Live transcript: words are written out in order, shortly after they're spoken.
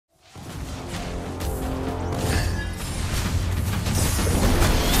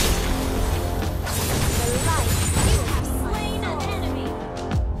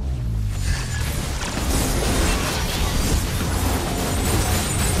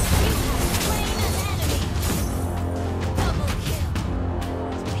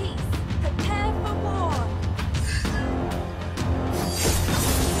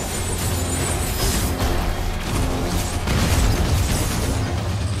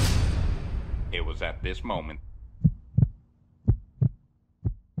was at this moment.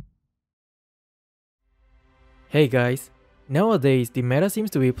 Hey guys, nowadays the meta seems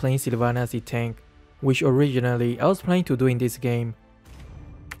to be playing Silvanna as the tank, which originally I was planning to do in this game.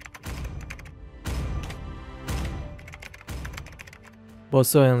 But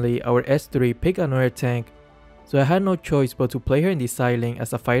suddenly our S3 picked another tank, so I had no choice but to play her in the side lane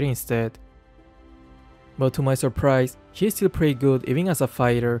as a fighter instead. But to my surprise, she's still pretty good even as a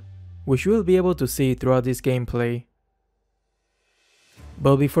fighter, which you will be able to see throughout this gameplay.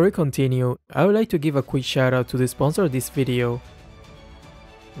 But before we continue, I would like to give a quick shout out to the sponsor of this video.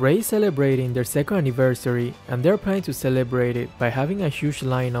 Raid is celebrating their 2nd anniversary and they're planning to celebrate it by having a huge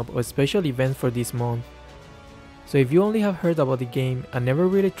lineup of special events for this month. So if you only have heard about the game and never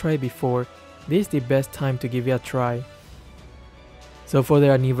really tried before, this is the best time to give it a try. So for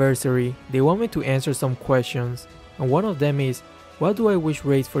their anniversary, they want me to answer some questions, and one of them is, what do I wish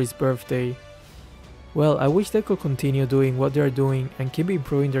Raid for his birthday? Well, I wish they could continue doing what they're doing and keep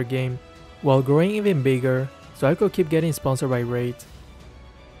improving their game, while growing even bigger, so I could keep getting sponsored by Raid.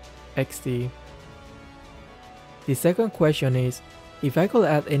 XD. The second question is, if I could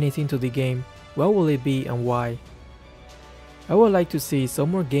add anything to the game, what will it be and why? I would like to see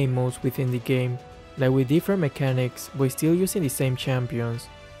some more game modes within the game, like with different mechanics but still using the same champions.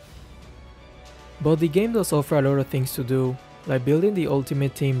 But the game does offer a lot of things to do, like building the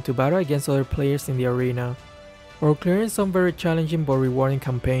ultimate team to battle against other players in the arena, or clearing some very challenging but rewarding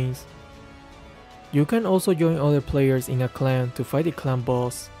campaigns. You can also join other players in a clan to fight the clan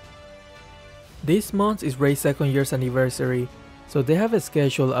boss. This month is Raid's 2nd year's anniversary, so they have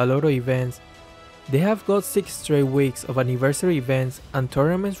scheduled a lot of events. They have got 6 straight weeks of anniversary events and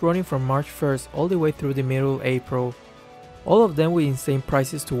tournaments running from March 1st all the way through the middle of April, all of them with insane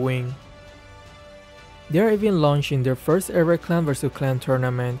prizes to win. They are even launching their first ever clan vs clan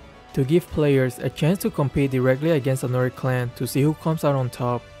tournament to give players a chance to compete directly against another clan to see who comes out on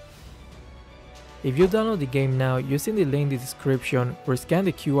top. If you download the game now using the link in the description or scan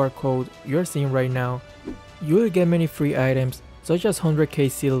the QR code you are seeing right now, you will get many free items such as 100k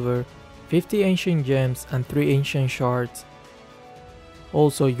silver, 50 ancient gems and 3 ancient shards.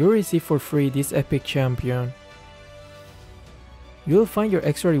 Also, you'll receive for free this epic champion. You'll find your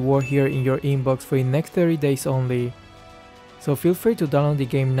extra reward here in your inbox for the next 30 days only. So feel free to download the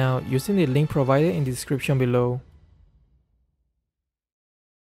game now using the link provided in the description below.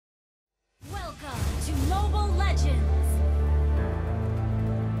 Welcome to Mobile Legends!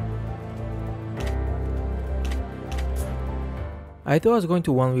 I thought I was going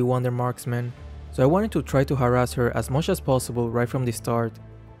to 1v1 their marksman, so I wanted to try to harass her as much as possible right from the start.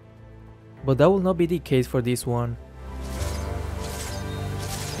 But that will not be the case for this one.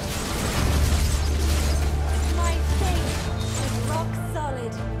 My faith is rock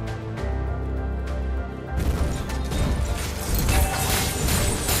solid.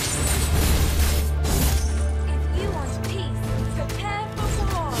 If you want peace, prepare for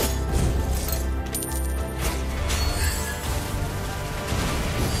war.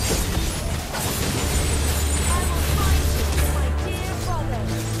 I will find you, my dear brother.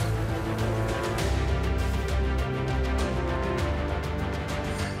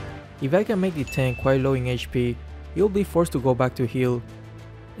 If I can make the tank quite low in HP, you'll be forced to go back to heal,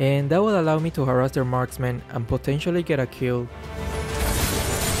 and that will allow me to harass their marksman and potentially get a kill. The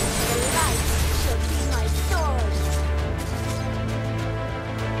light shall be my sword.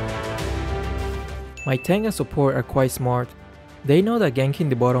 My tank and support are quite smart. They know that ganking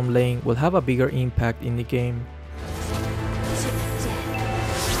the bottom lane will have a bigger impact in the game.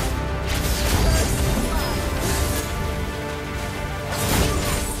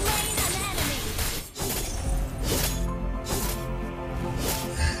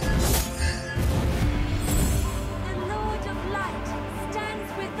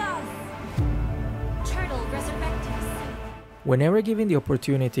 Whenever given the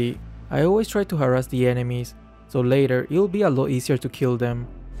opportunity, I always try to harass the enemies, so later it'll be a lot easier to kill them.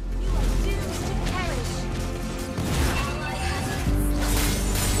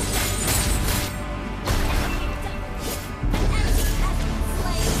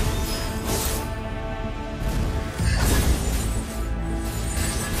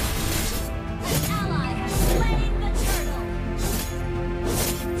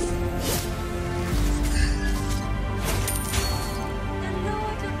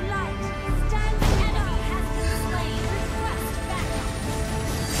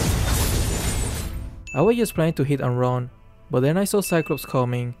 I was just planning to hit and run, but then I saw Cyclops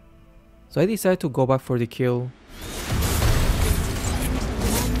coming, so I decided to go back for the kill.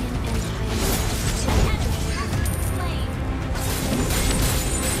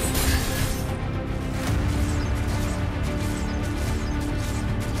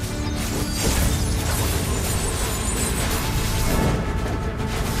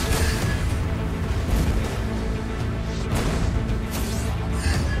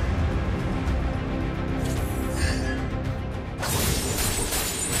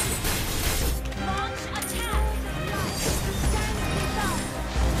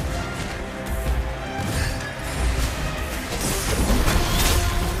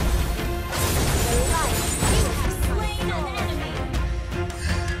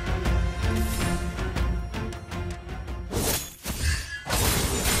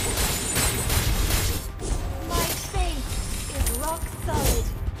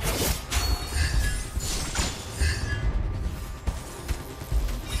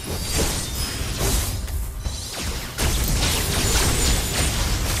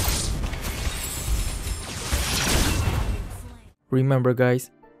 Remember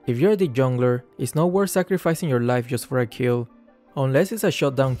guys, if you're the jungler, it's not worth sacrificing your life just for a kill, unless it's a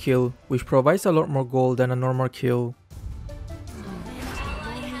shutdown kill, which provides a lot more gold than a normal kill.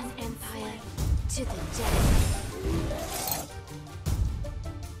 Empire to the death.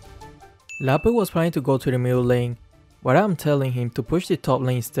 Lape was planning to go to the middle lane, but I'm telling him to push the top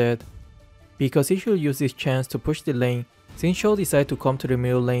lane instead, because he should use this chance to push the lane since Show decided to come to the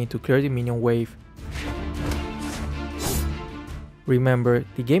middle lane to clear the minion wave. Remember,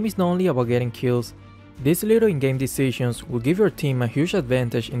 the game is not only about getting kills, these little in-game decisions will give your team a huge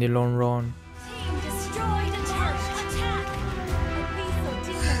advantage in the long run. Team destroyed a turret. Attack! Abyssal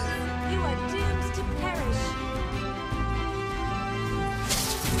demons, you are doomed to perish.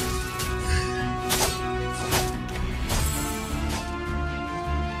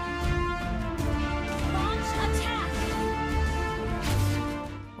 Launch attack!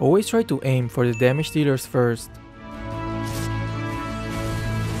 Always try to aim for the damage dealers first.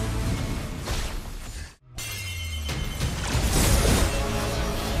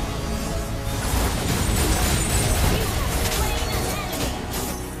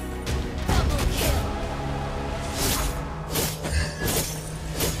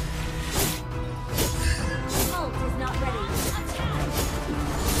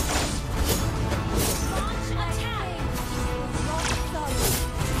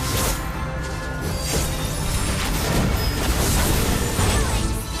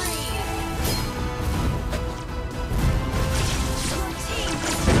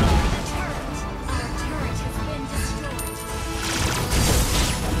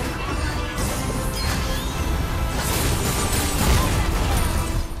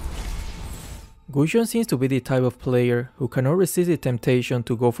 Gusion seems to be the type of player who cannot resist the temptation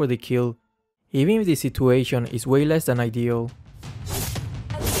to go for the kill, even if the situation is way less than ideal.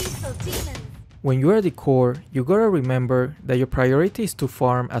 When you are the core, you gotta remember that your priority is to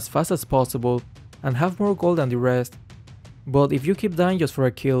farm as fast as possible and have more gold than the rest, but if you keep dying just for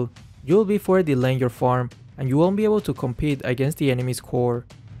a kill, you'll be forced to delay your farm and you won't be able to compete against the enemy's core.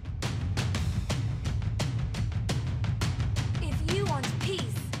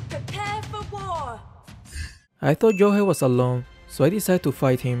 I thought Yohei was alone, so I decided to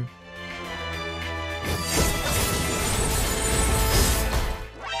fight him.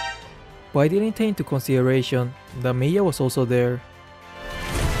 But I didn't take into consideration that Mia was also there.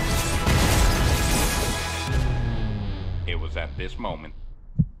 It was at this moment.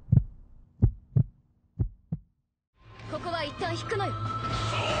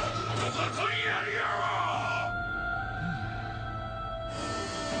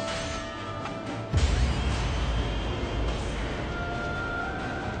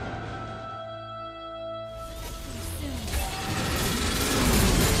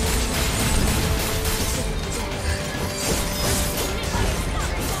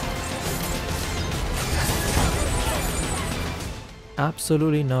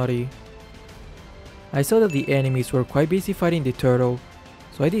 Absolutely naughty. I saw that the enemies were quite busy fighting the turtle,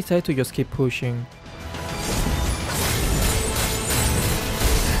 so I decided to just keep pushing.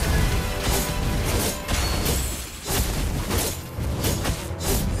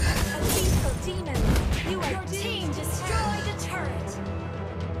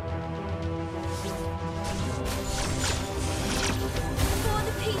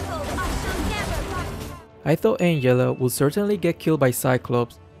 I thought Angela would certainly get killed by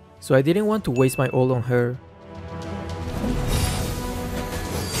Cyclops, so I didn't want to waste my ult on her.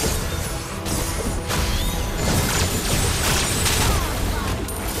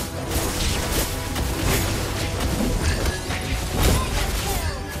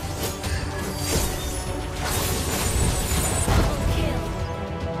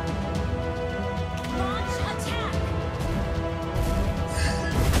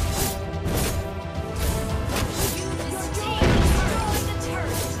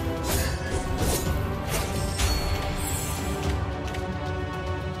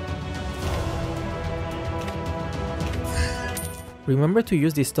 Remember to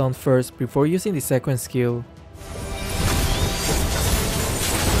use the stun first before using the second skill.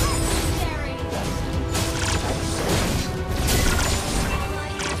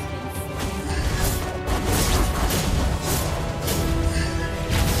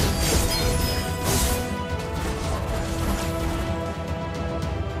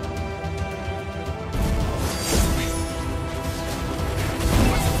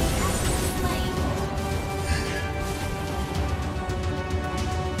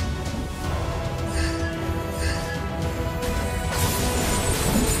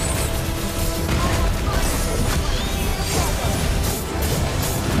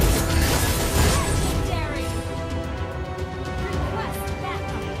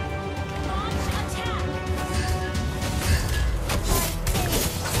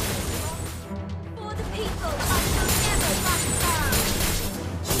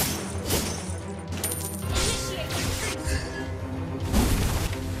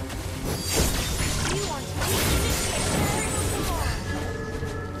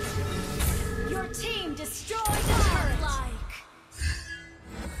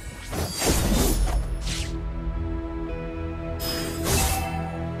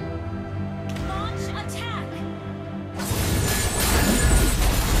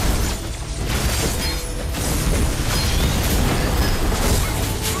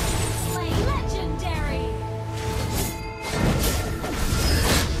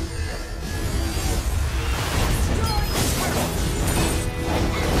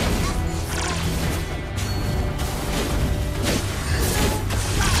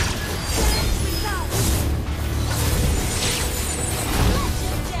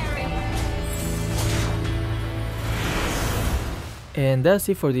 And that's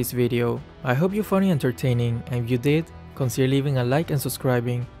it for this video. I hope you found it entertaining, and if you did, consider leaving a like and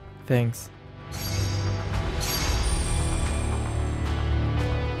subscribing. Thanks.